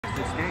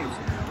6 games,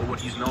 or what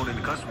he's known and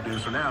accustomed to.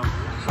 So now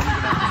someone's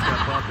going to have to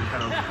step up and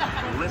kind of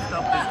lift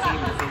up this team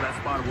to fill that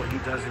spot of what he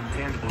does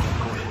intangibles on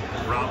the court.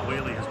 Rob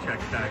Whaley has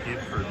checked back in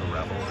for the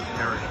Rebels.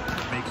 Perry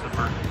makes the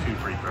first 2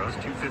 free throws.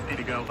 2:50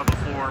 to go on the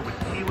floor with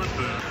Keelan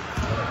Boone,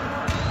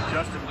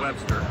 Justin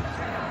Webster.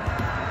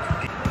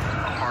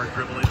 A hard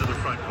dribble into the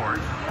front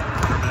court.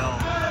 Carmel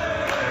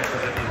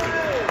as if he's been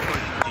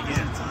pushed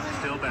in.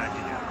 Still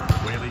backing it.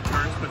 Whaley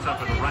turns, puts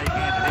up with the right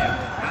hand and in.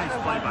 Nice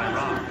play by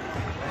Rob.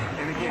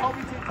 And again,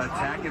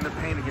 attack in the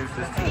paint against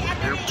this team.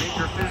 They're big,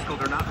 they're physical,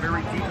 they're not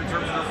very deep in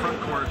terms of their front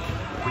court,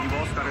 but you've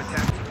also got to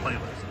attack the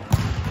playlist.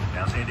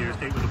 Now San Diego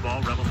State with the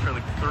ball. Rebels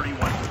trailing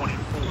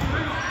 31-24.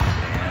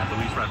 And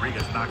Luis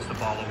Rodriguez knocks the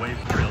ball away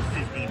from trails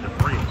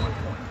 15-3.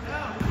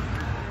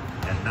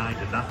 And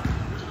 9-0.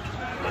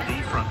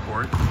 Ledee front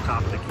court,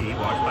 top of the key,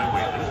 watched by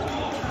Whaley.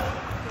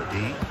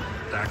 Ledee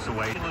backs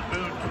away. Keelan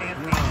Boone can't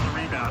catch the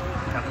rebound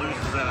and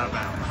loses that out of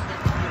bounds.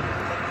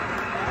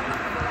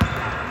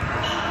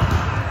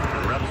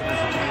 The Rebels miss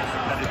a chance to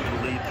cut into the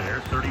lead there.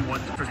 31.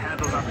 Had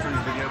those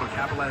opportunities, been able to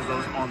capitalize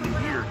those on the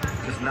year,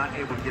 just not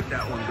able to get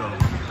that one going.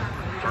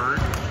 Bird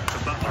to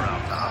Butler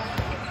out top.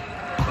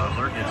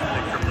 Butler gets a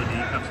pick from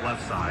Ledee, comes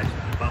left side.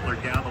 Butler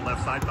down the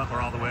left side.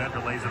 Butler all the way under,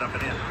 lays it up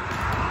and in.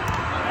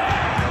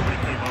 Nobody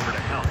came over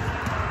to help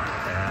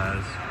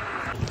as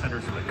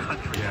defenders in the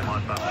country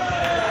on Butler.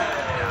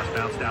 Pass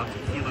bounced out to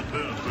Keelan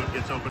Boone. Boone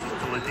gets open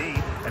to Ledee,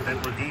 and then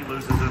Ledee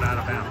loses it out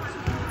of bounds.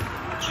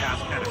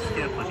 Pass kind of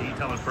skipped. Ledee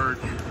telling Bird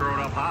to throw it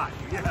up high.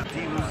 Yeah,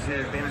 he loses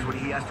his advantage when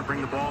he has to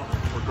bring the ball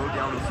or go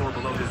down the floor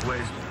below his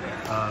waist.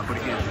 But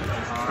again,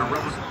 the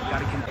Rebels got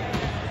to continue.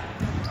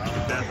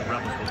 The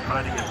Rebels will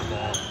try to get the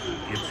ball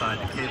inside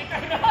to Caleb.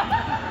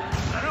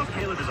 I don't know if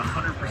Caleb is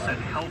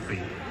 100%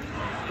 healthy.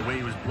 The way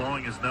he was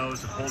blowing his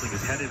nose and holding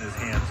his head in his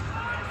hands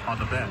on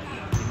the bench.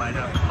 He might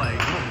have to play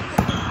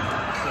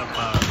some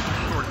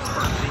short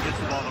spurts. He gets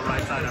the ball on the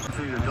right side.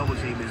 Opportunity to double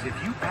team is if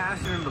you pass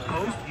it in the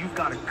post, you've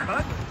got to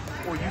cut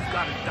or you've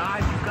got to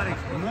dive. You've got to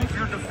move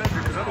your defender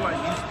because otherwise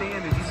you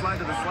stand and you slide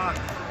to the slot.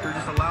 You're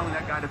just allowing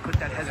that guy to put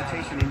that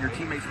hesitation in your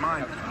teammate's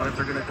mind on if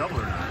they're going to double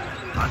or not.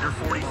 Under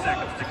 40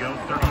 seconds to go,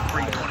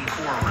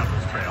 33-24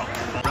 Rebels trail.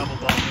 Rebel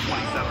ball,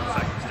 27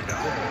 seconds to go.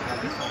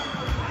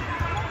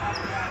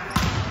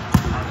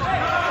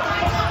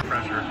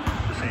 Pressure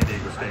to San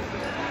Diego State.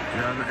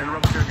 Yeah, and the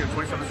Rebels here get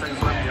 27 seconds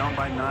left, down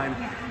by 9.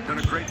 Done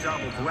a great job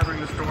of weathering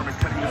the storm and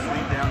cutting this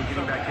lead down and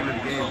getting back into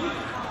the game.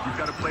 You've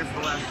got to play for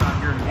the last shot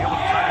here and be able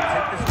to try to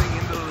take this thing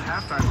into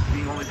halftime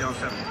being only down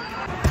 7.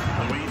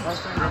 Luis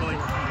dribbling,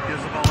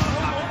 gives the ball out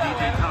top to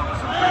DJ Thomas.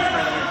 A free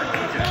straight away for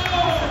DJ.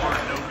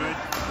 No good.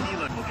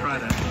 Keelan will try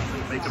to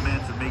make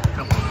amends and make a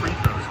couple of free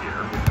throws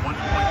here. 1.2.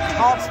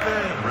 Top spin.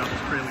 The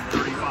Rebels trailing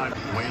 35.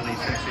 Whaley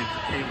checks in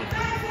for Caleb.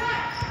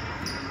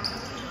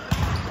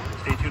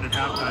 Stay tuned at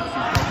halftime.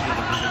 See Profield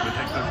and visit with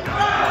Texas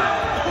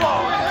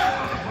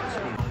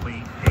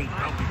only 8,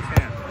 only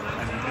 10.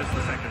 And he missed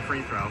the second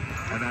free throw,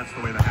 and that's the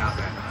way the half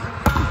ends.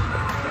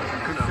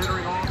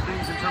 Considering all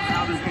things in terms of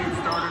how this game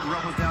started,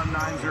 Rebels down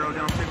 9-0,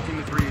 down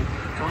 15-3.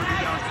 Going to be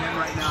down 10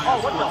 right now.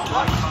 What the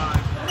fuck?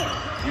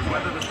 25. You've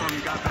weathered the storm,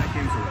 you got back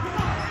into it.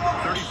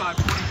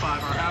 35-25,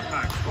 our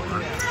halftime score.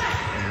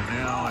 And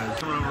now, as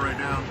we're over right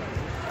now.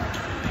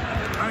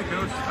 All right,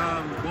 Coach.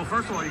 Well,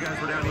 first of all, you guys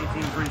were down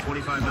 18-3,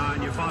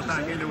 25-9. You fought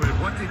back into it.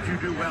 What did you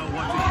do well?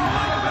 What did you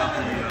like about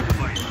the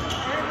fight?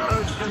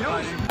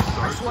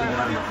 I swear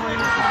I'm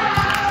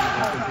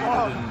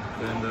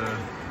and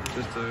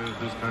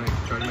just kind of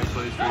try to make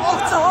plays for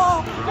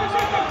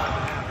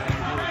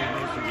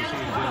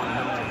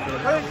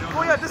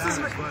Oh yeah, this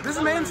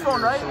is Main's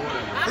phone, right?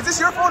 Is this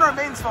your phone or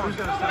Main's phone?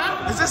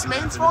 Is this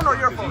Main's phone or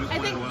your phone? I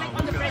think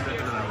on the front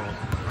here.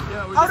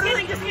 How did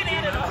it Just get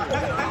added up.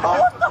 Oh,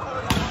 what the?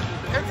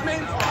 It's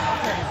Main's phone.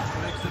 Okay.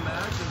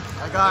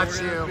 I got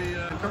you.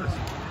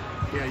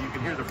 Yeah, you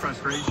can hear the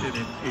frustration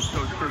in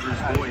Coach Kruger's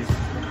voice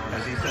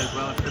as he says,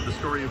 well, it's been the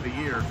story of the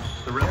year.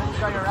 The Rebels,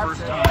 for the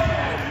first time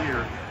all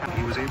year,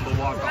 he was able to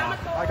walk off.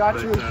 I got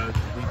you.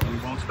 We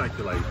won't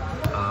speculate.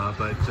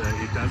 But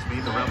it does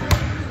mean the Rebels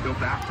go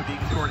back to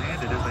being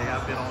shorthanded as they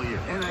have been all year.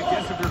 And I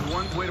guess if there's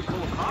one way to pull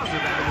a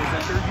positive out of it is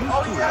that they're used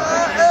to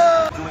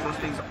it. Doing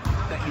those things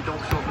that you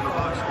don't show up in the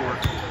box score,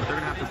 but they're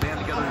going to have to band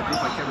together in a group,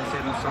 like Kevin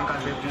said, and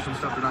sometimes they have to do some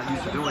stuff they're not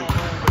used to doing.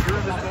 But you're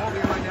in this ball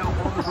game right now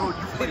on the road.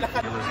 You play.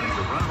 You're listening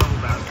to Run Level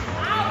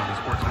Basketball on the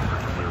Sports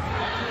Network from Clearfield.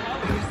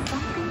 There's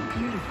something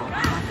beautiful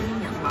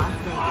happening in Las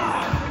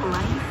Vegas.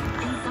 Life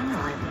in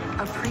Summerlin,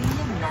 a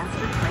premium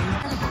master plan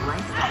incredible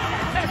lifestyle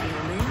to be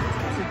lived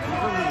to be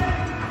believed.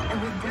 And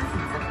with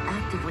dozens of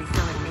actively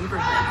selling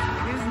neighborhoods,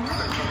 there's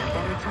never been a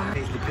better time.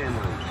 Depend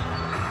on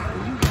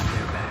you got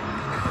their back.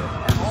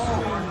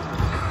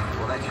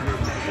 Well, that's your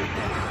message.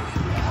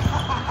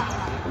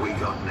 We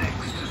got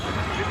next.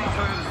 50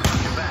 times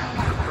your back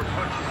for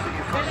punches that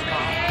you first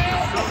call. The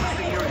strongest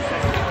thing you're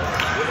saying.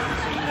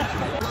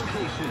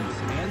 Locations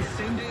and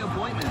same-day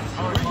appointments.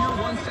 We're your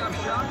one-stop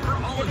shop for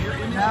all of your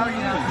images. Now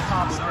you have the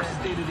top With our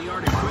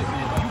state-of-the-art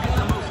equipment, you get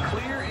the most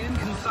clear and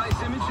concise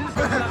images.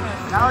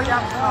 Now you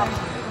have the top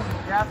spin.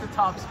 You have the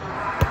top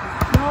spin.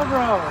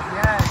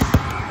 Yes.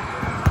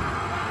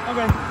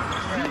 Okay.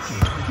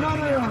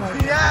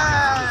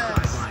 Yes.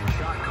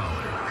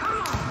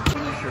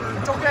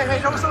 It's okay. Hey,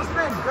 no so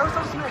spin. No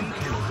so spin.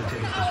 Handles the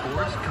taste of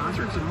sports,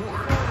 concerts, and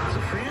more. So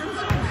fans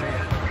can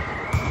fan.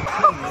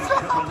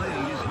 Chevrolet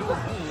is your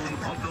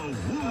home of the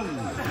Woo,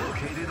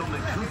 located on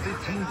the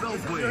 215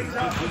 Beltway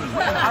between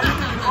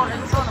Chevrolet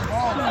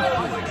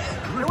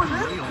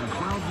on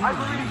Cloud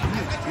Nine. You can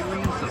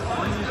experience the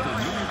finest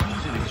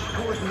amenities and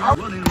extraordinary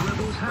running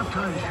Rebels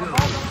halftime show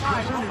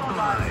presented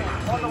by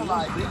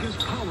Las Vegas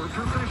Power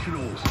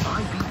Professionals,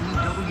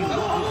 IBEW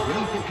Local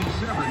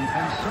 357,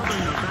 and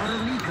Southern Nevada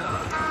NECA.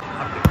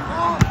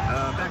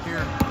 Back here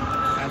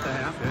at the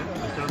half,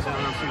 it's downtown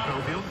on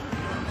Seacoast Field.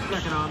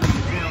 Checking on the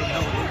Jalen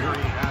Hill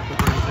injury at the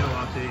Braves Hill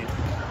update.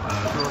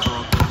 Doors are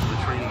all close to the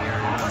training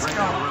area. Let's Right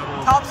go. now,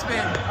 Rebels. Top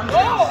spin.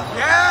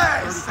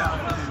 Yes.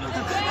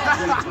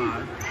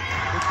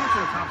 Let's get to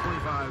the top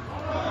 25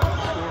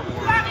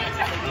 scoreboard.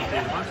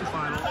 Update. Watch the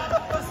final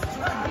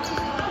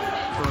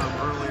from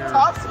earlier.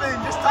 Top spin.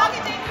 Just top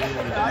it.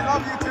 I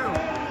love you too.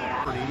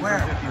 Where?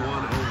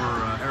 51 over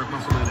Eric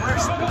Musselman and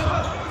Where's-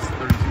 Arkansas.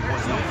 32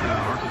 points.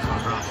 Arkansas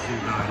drops to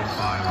 9 and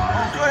 5.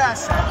 Good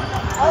ass set.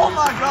 Oh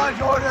my God,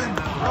 Jordan.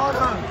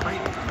 Jordan.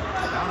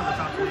 Out of the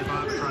top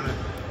 25, trying to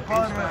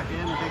inch back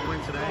in. Big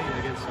win today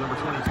against number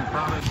 22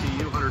 Providence.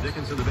 TU, Hunter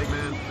Dickinson, the big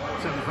man,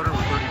 7-footer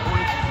with 30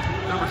 points.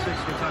 Number 6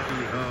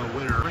 Kentucky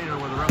winner, Reno,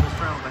 where the Rebels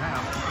trail at the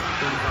half,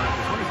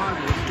 35-25.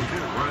 You're listening to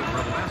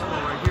Rebel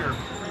Basketball right here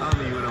on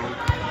the UNO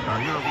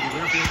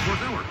Learfield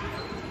Sports Network.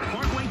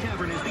 Parkway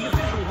Tavern is the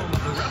official home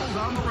of the Rebels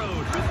on the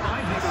road, with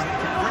 5 neighborhood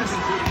taverns,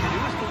 including the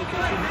newest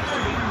location next to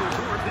Baden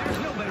Resort. There's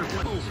no better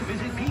place.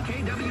 Visit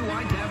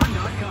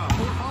pkwitavern.com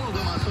or follow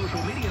them on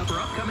social media for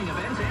upcoming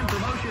events and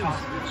promotions.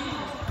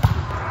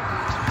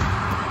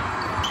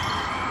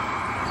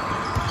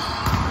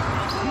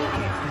 Who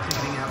gets the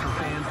ticketing out for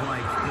fans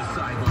like the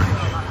sideline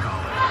shot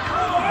caller?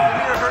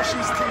 Peter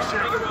Hershey's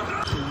t-shirt.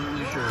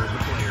 Absolutely sure the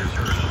players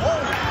heard it.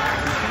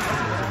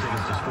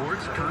 Tickets to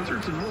sports,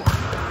 concerts, and more.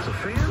 So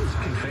fans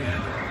can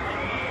fan.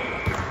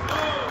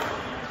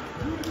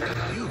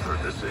 You've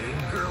heard the saying,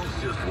 girls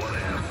just want to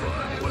have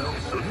fun.